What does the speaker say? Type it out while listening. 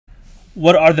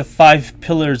What are the 5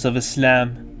 pillars of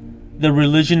Islam? The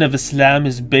religion of Islam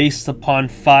is based upon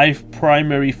 5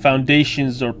 primary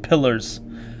foundations or pillars.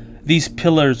 These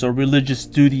pillars or religious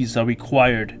duties are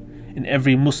required, and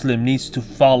every Muslim needs to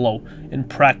follow and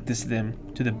practice them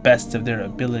to the best of their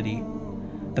ability.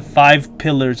 The 5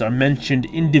 pillars are mentioned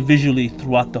individually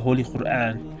throughout the Holy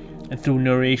Quran and through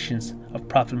narrations of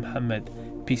Prophet Muhammad,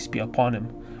 peace be upon him,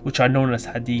 which are known as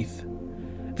hadith.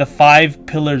 The 5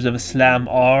 pillars of Islam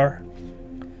are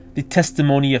the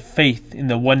testimony of faith in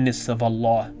the oneness of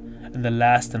Allah and the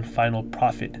last and final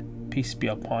Prophet, peace be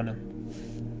upon him.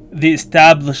 The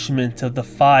establishment of the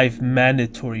 5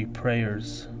 mandatory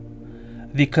prayers.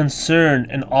 The concern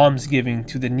and almsgiving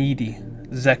to the needy,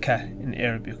 zakah in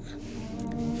Arabic.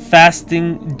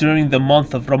 Fasting during the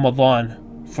month of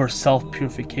Ramadan for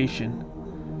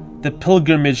self-purification. The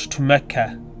pilgrimage to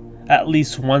Mecca at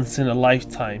least once in a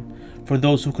lifetime for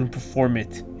those who can perform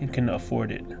it and can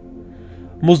afford it.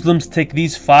 Muslims take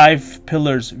these 5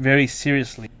 pillars very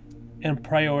seriously and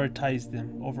prioritize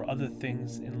them over other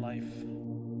things in life.